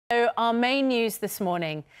So our main news this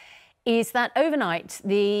morning is that overnight,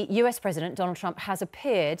 the US President Donald Trump has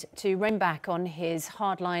appeared to rein back on his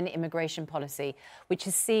hardline immigration policy, which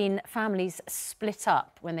has seen families split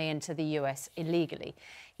up when they enter the US illegally.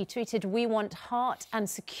 He tweeted, "We want heart and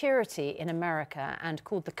security in America," and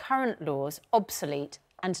called the current laws obsolete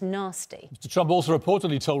and nasty. Mr. Trump also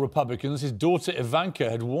reportedly told Republicans his daughter Ivanka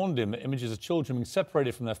had warned him that images of children being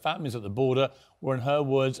separated from their families at the border were, in her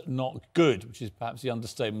words, not good, which is perhaps the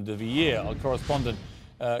understatement of the year. Our correspondent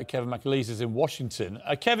Kevin McAleese is in Washington.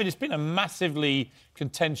 Kevin, it's been a massively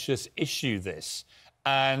contentious issue, this.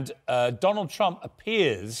 And Donald Trump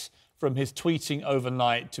appears, from his tweeting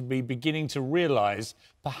overnight, to be beginning to realise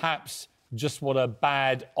perhaps just what a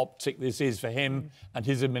bad optic this is for him and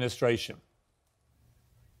his administration.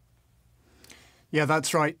 Yeah,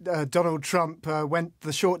 that's right. Donald Trump went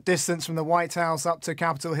the short distance from the White House up to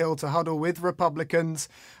Capitol Hill to huddle with Republicans.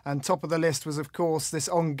 And top of the list was, of course, this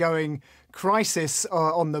ongoing crisis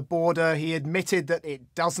on the border. He admitted that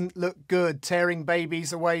it doesn't look good. Tearing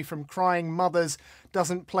babies away from crying mothers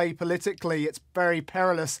doesn't play politically. It's very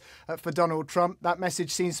perilous for Donald Trump. That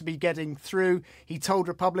message seems to be getting through. He told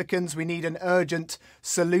Republicans we need an urgent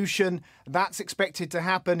solution. That's expected to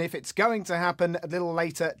happen, if it's going to happen, a little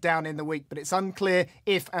later down in the week. But it's unclear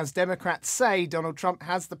if, as Democrats say, Donald Trump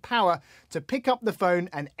has the power to pick up the phone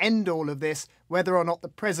and end all of this, whether or not the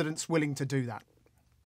president's willing to do that.